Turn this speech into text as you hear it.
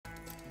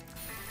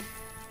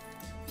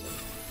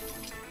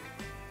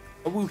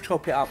I will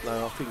chop it up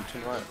though, I think,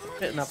 tonight.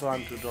 Get another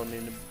 100 on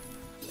in.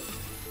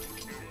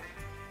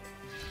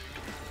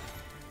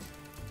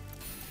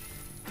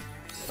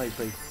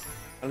 Maybe.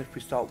 Unless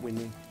we start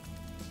winning.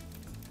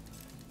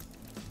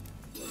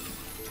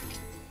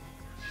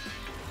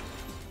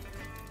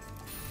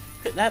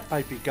 Let that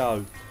baby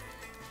go.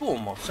 Go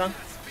on, my son.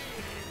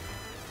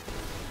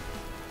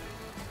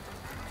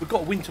 We've got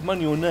to win some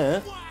money on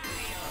there.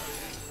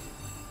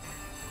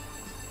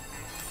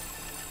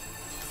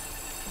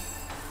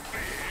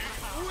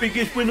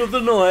 Biggest win of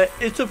the night.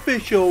 It's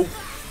official.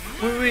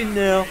 We're in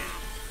now.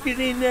 Get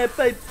in there,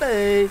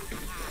 baby.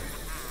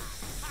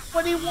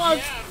 What he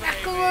wants,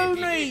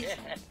 macaroni.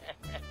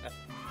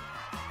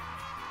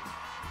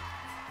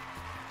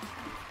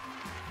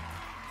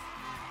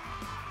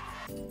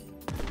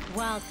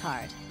 Wild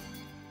card.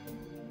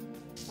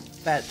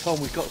 About time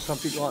we got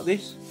something like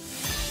this.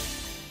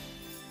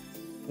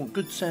 Want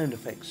good sound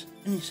effects.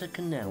 Any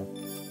second now.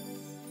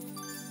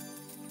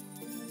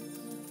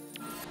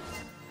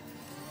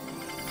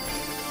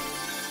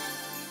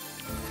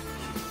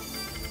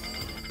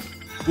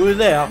 We're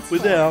there, we're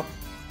there.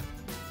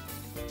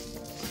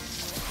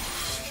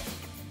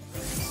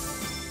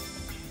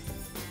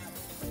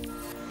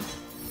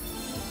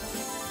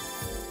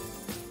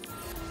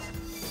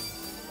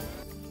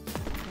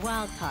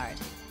 Wild card.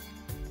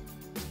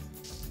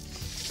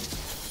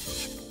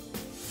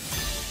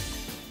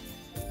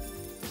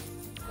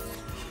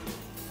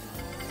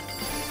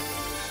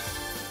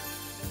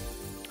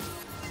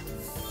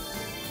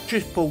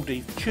 Just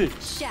Baldy,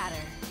 just. Shatter.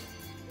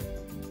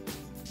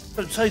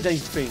 Don't say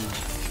these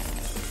things.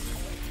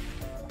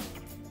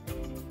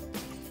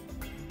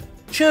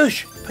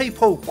 Shush!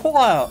 People,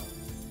 quiet!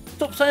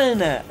 Stop saying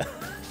that!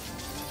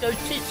 Go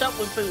tits up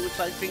when people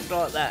say things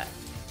like that.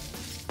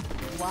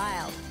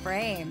 Wild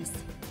frames.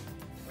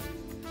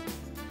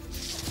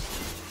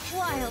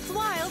 Wild,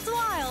 wild,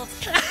 wild!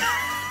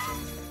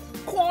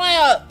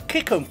 Quiet!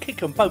 Kick 'em,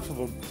 both of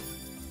them.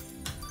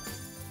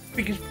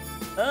 Biggest,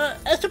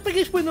 that's the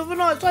biggest win of the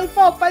night so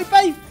far,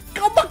 baby!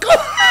 Oh my god!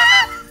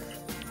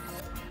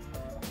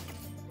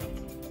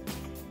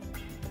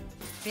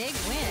 Big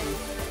win.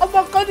 Oh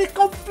my god, it's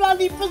gone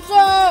bloody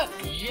berserk!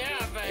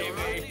 Yeah,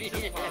 baby!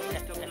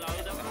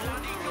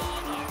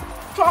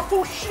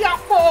 Truffle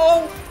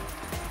shuffle!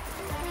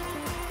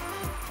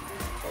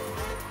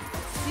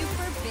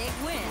 Super big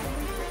win.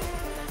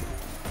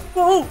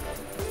 Whoa!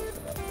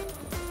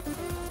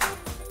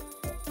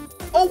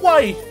 Oh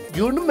wait,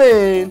 you're the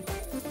man!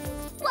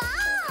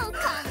 Wow!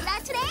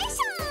 Congratulations!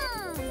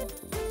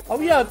 Oh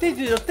yeah, I did,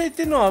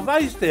 didn't I? I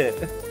raised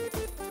it.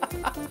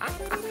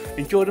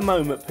 Enjoy the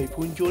moment,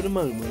 people, enjoy the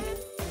moment.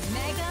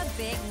 Mega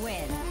big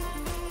win.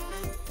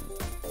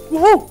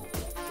 Woohoo!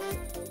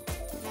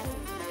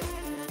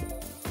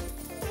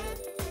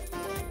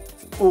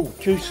 Oh,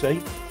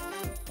 juicy.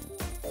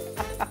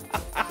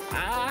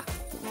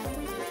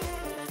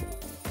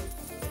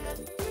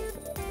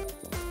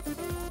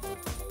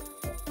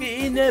 Get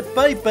in there,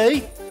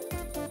 baby.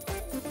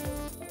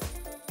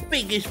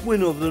 Biggest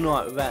winner of the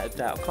night, without a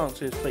doubt. I can't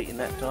see us beating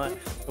that tonight.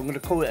 I'm going to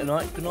call it a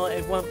night. Good night,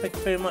 everyone. Thank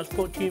you very much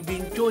for watching. If you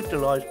enjoyed the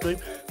live stream,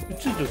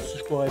 consider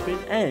subscribing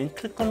and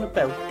click on the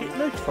bell to get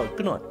notified.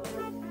 Good night.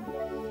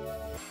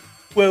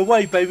 We're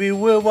away, baby.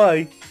 We're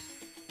away.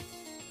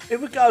 Here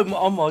we go.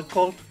 Oh my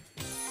god.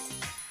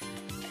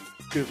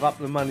 Give up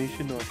the money,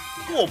 shouldn't I?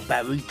 Go on,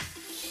 Barry.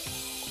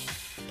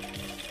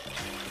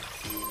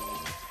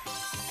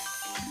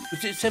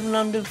 Was it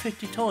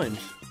 750 times?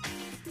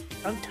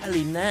 Don't tell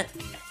him that.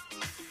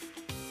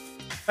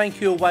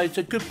 Thank you always.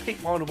 A good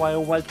pick, by the way.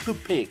 Always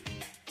good pick.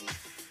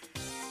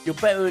 You're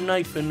better than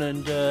Nathan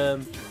and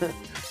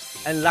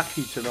and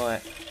Lucky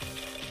tonight.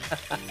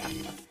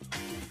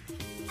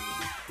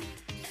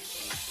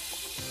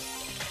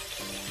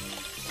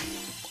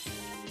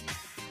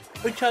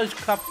 Who chose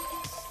Club?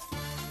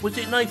 Was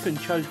it Nathan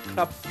chose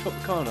Club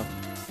Tropicana?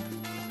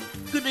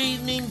 Good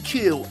evening,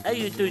 Chill. How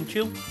you doing,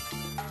 Chill?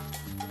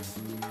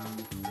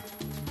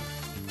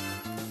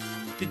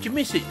 Did you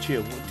miss it,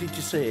 Chill? Or did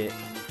you see it?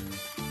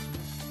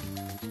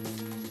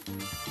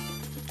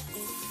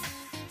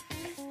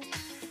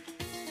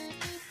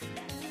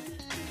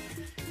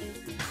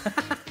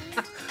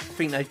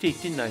 I think they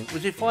did, didn't they?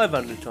 Was it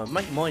 500 times?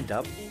 Make your mind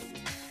up.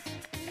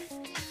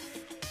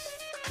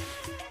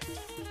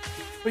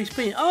 Free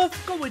spin. Oh, I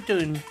forgot we're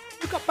doing.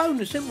 We've got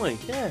bonus, haven't we?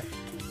 Yeah.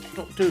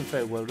 Not doing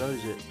very well though,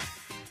 is it?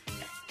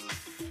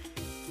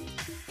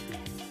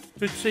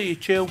 Good to see you,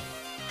 Chill.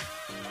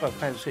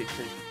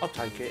 £12.60. I'll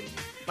take it.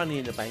 Money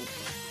in the bank.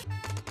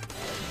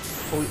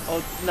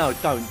 Oh, no,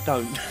 don't.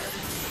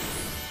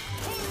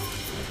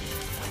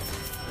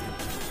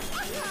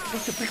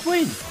 It's a big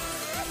win.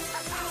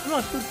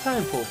 Nice, good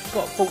paying for.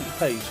 Got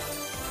 40p.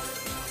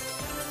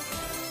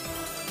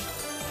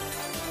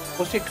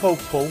 What's it called,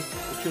 Paul?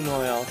 What should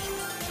I ask?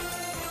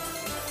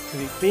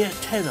 Can it be a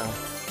tenner?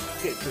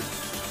 Get good.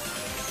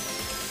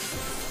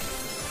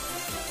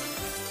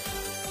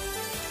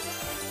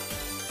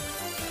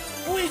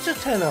 Oh, it's a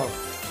tenner.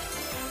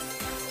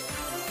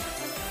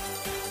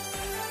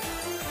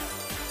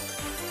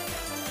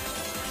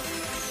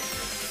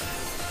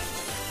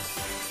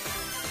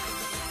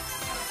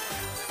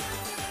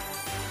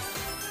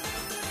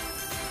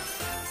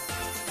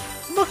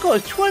 I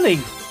got a 20.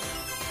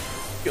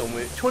 Get on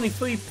with it.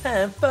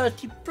 £23,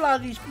 30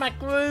 bloody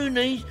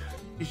macaroonies.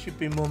 This should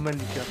be more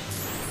manager.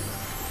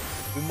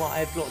 We might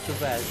have lots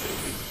of ads.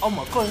 Oh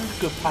my god, that's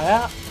a good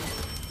payout.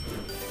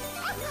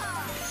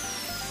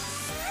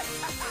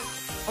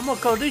 Oh my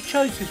god, who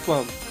chose this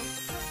one?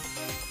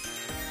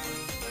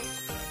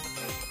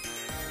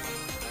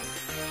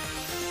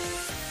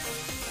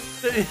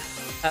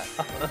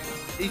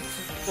 He's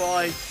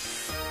subscribed.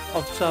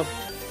 I've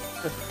subbed.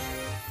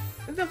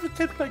 Another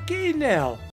template, get in now.